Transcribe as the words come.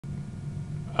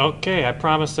Okay, I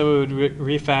promised I would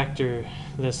refactor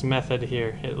this method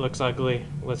here. It looks ugly.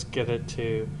 Let's get it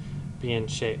to be in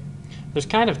shape. There's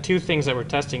kind of two things that we're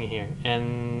testing here,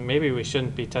 and maybe we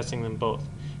shouldn't be testing them both.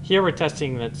 Here we're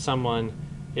testing that someone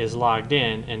is logged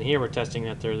in, and here we're testing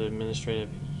that they're the administrative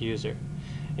user.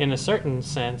 In a certain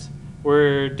sense,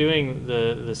 we're doing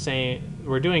the same.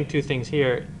 We're doing two things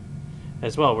here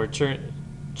as well. We're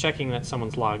checking that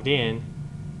someone's logged in,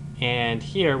 and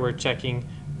here we're checking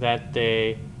that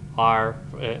they are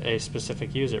a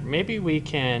specific user. Maybe we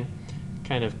can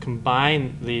kind of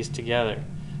combine these together.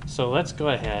 So let's go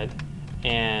ahead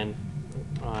and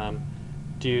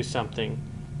do something.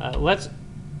 Let's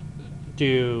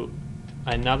do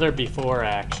another before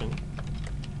action,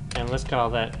 and let's call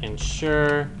that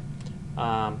ensure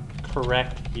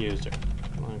correct user.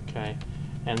 Okay,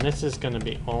 and this is going to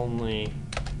be only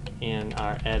in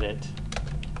our edit,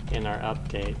 in our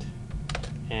update,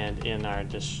 and in our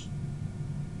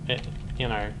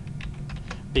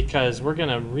because we're going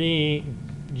to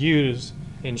reuse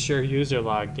ensure user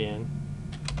logged in,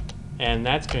 and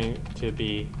that's going to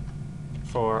be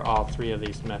for all three of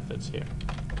these methods here.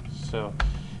 So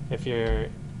if you're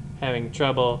having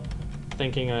trouble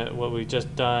thinking that what we've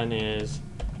just done is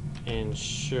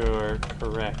ensure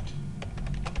correct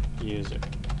user.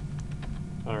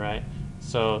 Alright,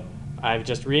 so I've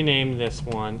just renamed this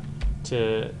one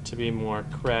to be more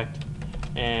correct,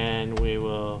 and we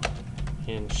will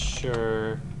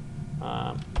ensure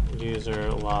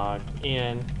user logged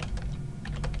in.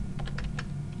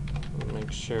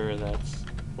 Make sure that's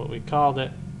what we called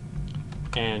it,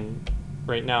 and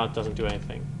right now it doesn't do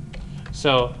anything.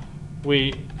 So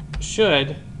we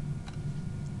should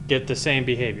get the same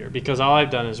behavior because all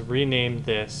I've done is rename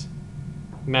this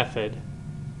method,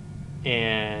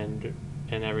 and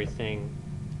everything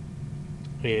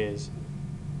is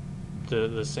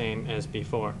the same as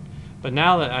before. But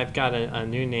now that I've got a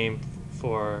new name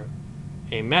for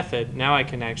a method, now I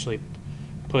can actually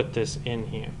put this in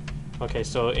here. Okay,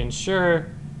 so ensure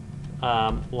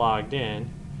logged in.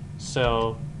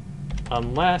 So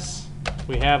unless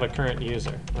we have a current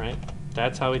user, right?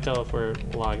 That's how we tell if we're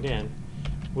logged in.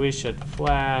 We should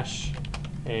flash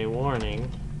a warning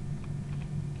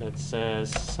that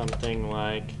says something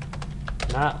like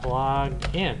not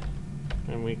logged in,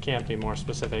 and we can't be more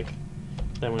specific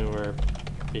than we were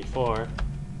before.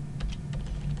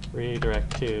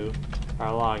 Redirect to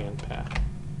our login path.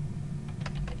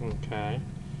 Okay,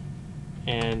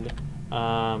 and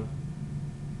well,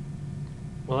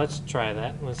 let's try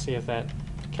that. Let's see if that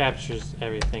captures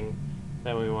everything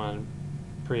that we wanted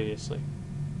previously.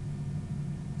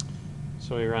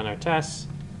 So we run our tests,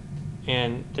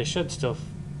 and they should still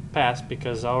pass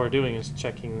because all we're doing is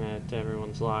checking that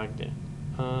everyone's logged in.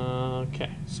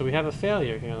 Okay, so we have a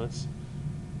failure here. Let's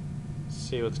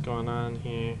see what's going on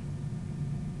here.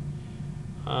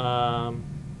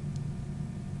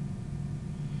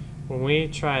 When we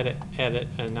try to edit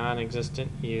a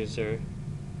non-existent user,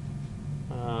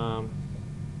 well,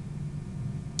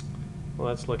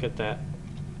 let's look at that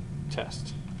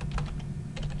test.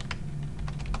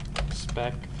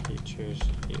 Spec features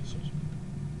users.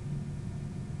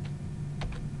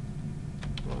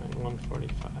 Line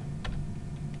 145.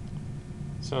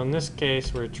 So in this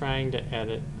case, we're trying to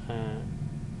edit a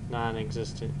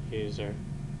non-existent user,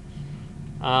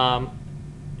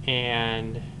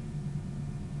 and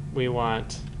we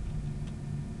want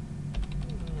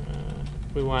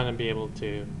to be able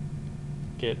to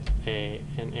get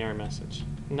an error message,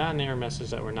 not an error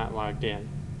message that we're not logged in.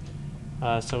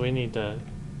 So we need to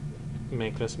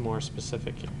make this more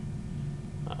specific here.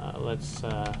 Let's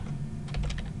go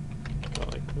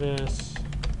like this,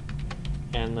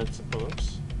 and let's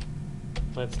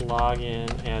log in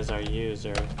as our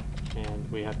user, and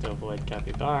we have to avoid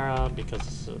capybara because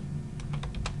it's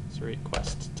a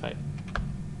request type.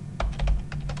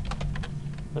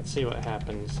 Let's see what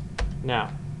happens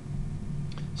now.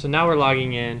 So now we're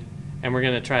logging in, and we're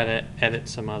going to try to edit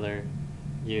some other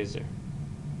user.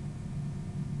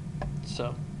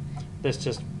 So this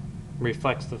just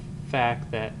reflects the fact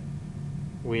that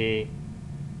we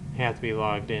have to be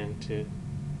logged in to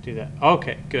do that.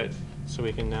 Okay, good. So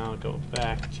we can now go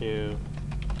back to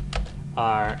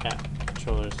our app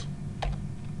controllers.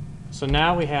 So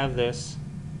now we have this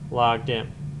logged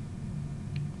in.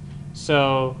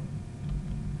 So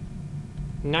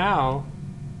now,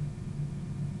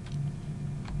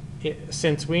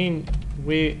 since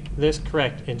this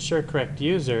ensure correct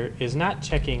user is not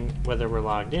checking whether we're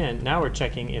logged in, now we're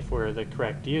checking if we're the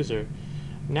correct user.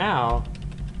 Now,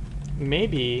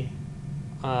 maybe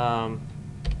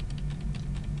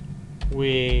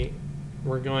we're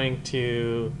going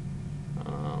to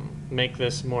make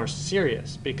this more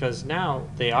serious, because now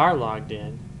they are logged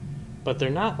in, but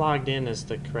they're not logged in as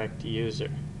the correct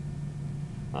user.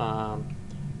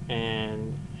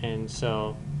 And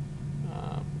so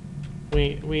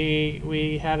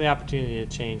we have the opportunity to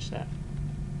change that.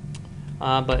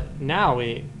 But now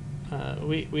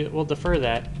we'll defer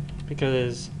that,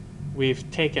 because we've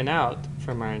taken out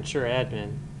from our ensure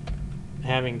admin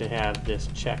having to have this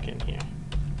check in here.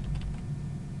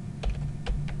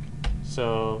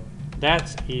 So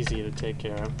that's easy to take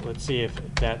care of. Let's see if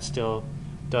that still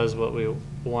does what we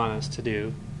want us to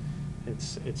do.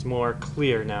 It's more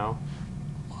clear now.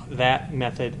 That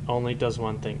method only does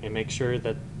one thing. It makes sure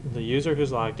that the user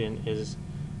who's logged in is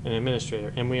an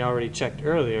administrator, and we already checked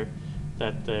earlier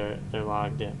that they're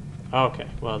logged in. Okay,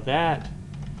 well that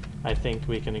I think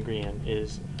we can agree on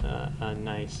is a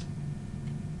nice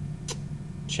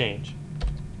change.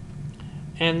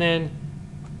 And then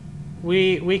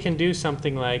we can do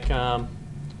something like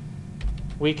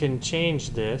we can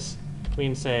change this. We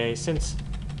can say, since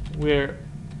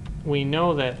we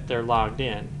know that they're logged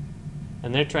in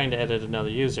and they're trying to edit another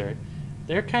user,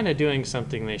 they're kind of doing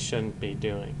something they shouldn't be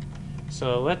doing.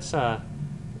 So let's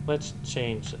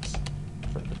change this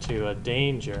to a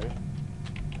danger,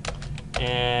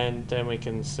 and then we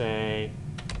can say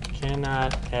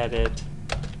cannot edit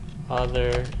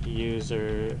other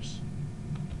users'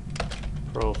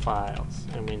 profiles,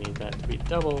 and we need that to be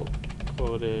double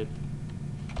quoted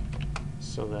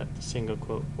so that the single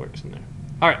quote works in there.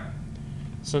 All right,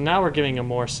 so now we're giving a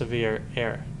more severe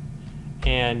error,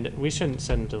 and we shouldn't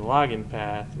send them to the login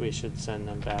path. We should send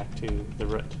them back to the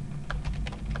root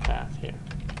path here.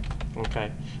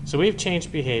 Okay, so we've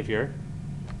changed behavior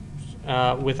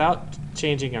without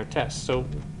changing our tests. So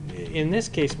in this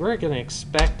case, we're going to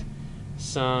expect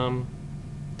some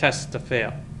tests to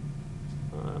fail.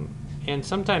 And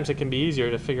sometimes it can be easier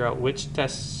to figure out which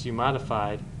tests you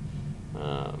modified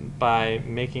by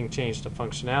making change to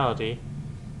functionality,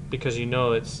 because you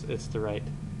know it's the right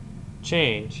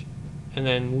change, and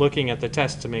then looking at the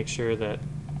test to make sure that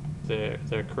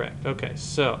they're correct. Okay,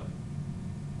 so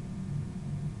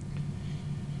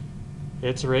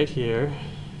it's right here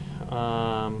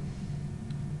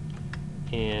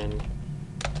in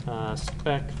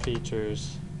spec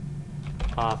features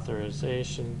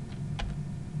authorization,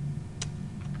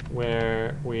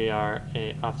 where we are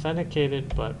a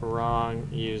authenticated but wrong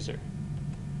user.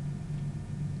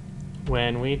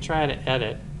 When we try to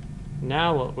edit,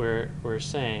 now what we're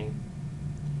saying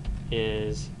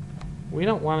is we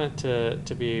don't want it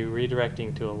to be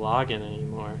redirecting to a login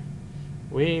anymore.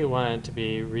 We want it to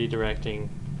be redirecting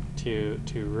to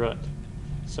root.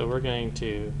 So we're going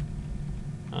to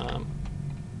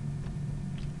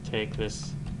take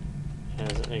this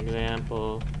as an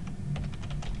example,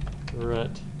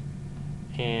 root,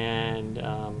 and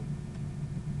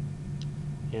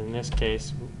in this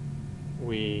case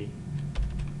we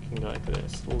can go like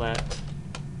this: let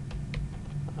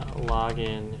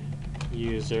login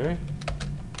user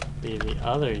be the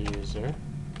other user,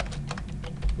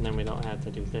 and then we don't have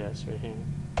to do this right here.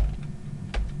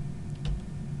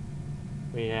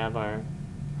 We have our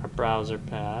browser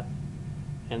path,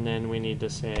 and then we need to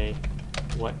say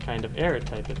what kind of error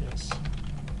type it is,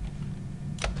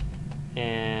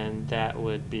 and that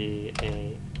would be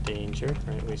a danger,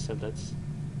 right? We said that's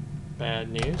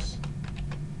bad news.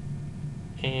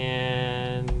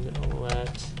 And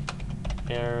let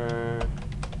error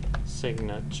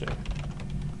signature.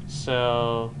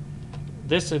 So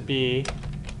this would be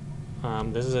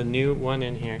this is a new one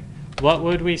in here. What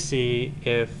would we see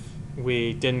if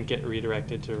we didn't get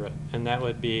redirected to root? And that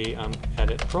would be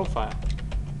edit profile,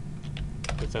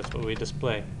 because that's what we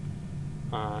display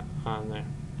on there.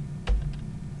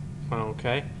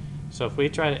 Okay, so if we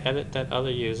try to edit that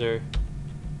other user,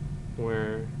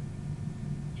 we're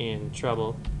in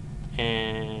trouble,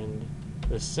 and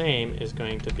the same is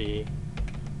going to be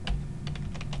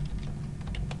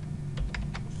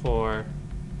for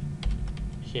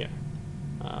here.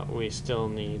 We still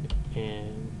need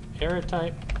an error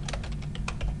type,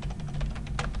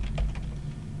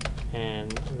 and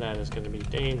that is going to be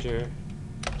danger,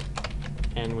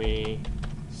 and we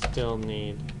still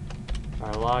need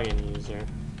our login user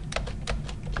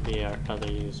to be our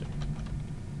other user.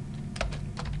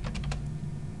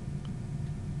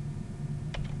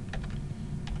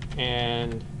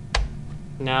 And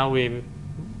now we've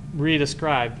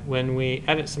redescribed, when we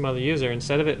edit some other user,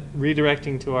 instead of it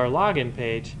redirecting to our login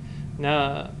page,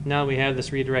 now we have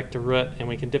this redirect to root, and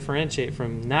we can differentiate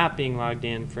from not being logged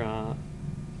in from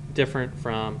different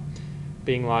from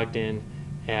being logged in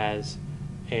as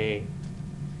a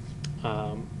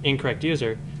incorrect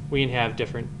user we can have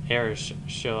different errors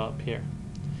show up here.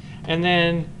 And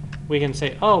then we can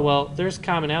say, oh, well, there's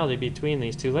commonality between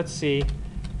these two. Let's see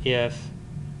if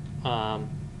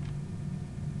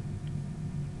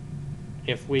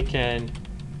we can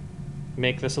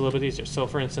make this a little bit easier. So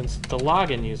for instance, the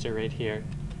login user right here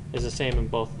is the same in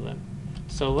both of them.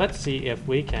 So let's see if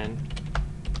we can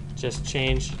just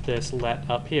change this let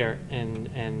up here and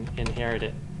inherit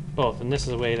it both. And this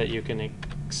is a way that you can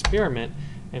experiment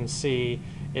and see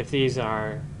if these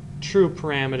are true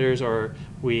parameters or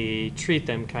we treat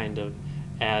them kind of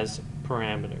as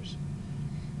parameters.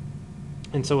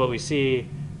 And so what we see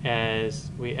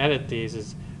as we edit these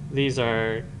is these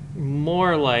are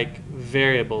more like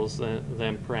variables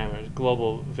than parameters,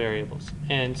 global variables.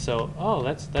 And so, oh,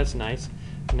 that's nice.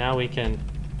 Now we can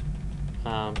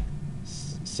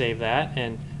save that.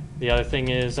 And the other thing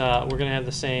is we're going to have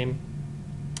the same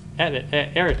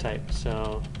error type.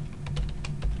 So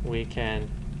we can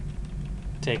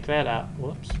take that out.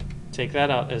 Whoops. Take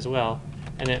that out as well,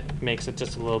 and it makes it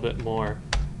just a little bit more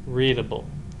readable.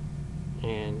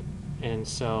 And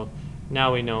so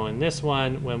now we know in this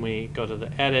one, when we go to the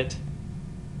edit,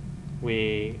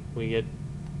 we get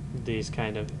these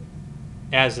kind of,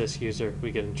 as this user,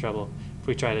 we get in trouble. If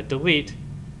we try to delete,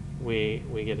 we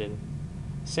get in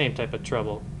same type of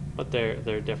trouble, but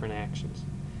they're different actions.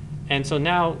 And so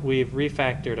now we've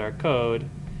refactored our code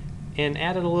and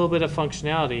added a little bit of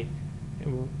functionality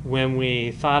when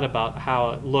we thought about how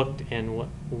it looked and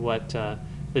what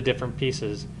the different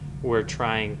pieces were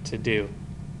trying to do.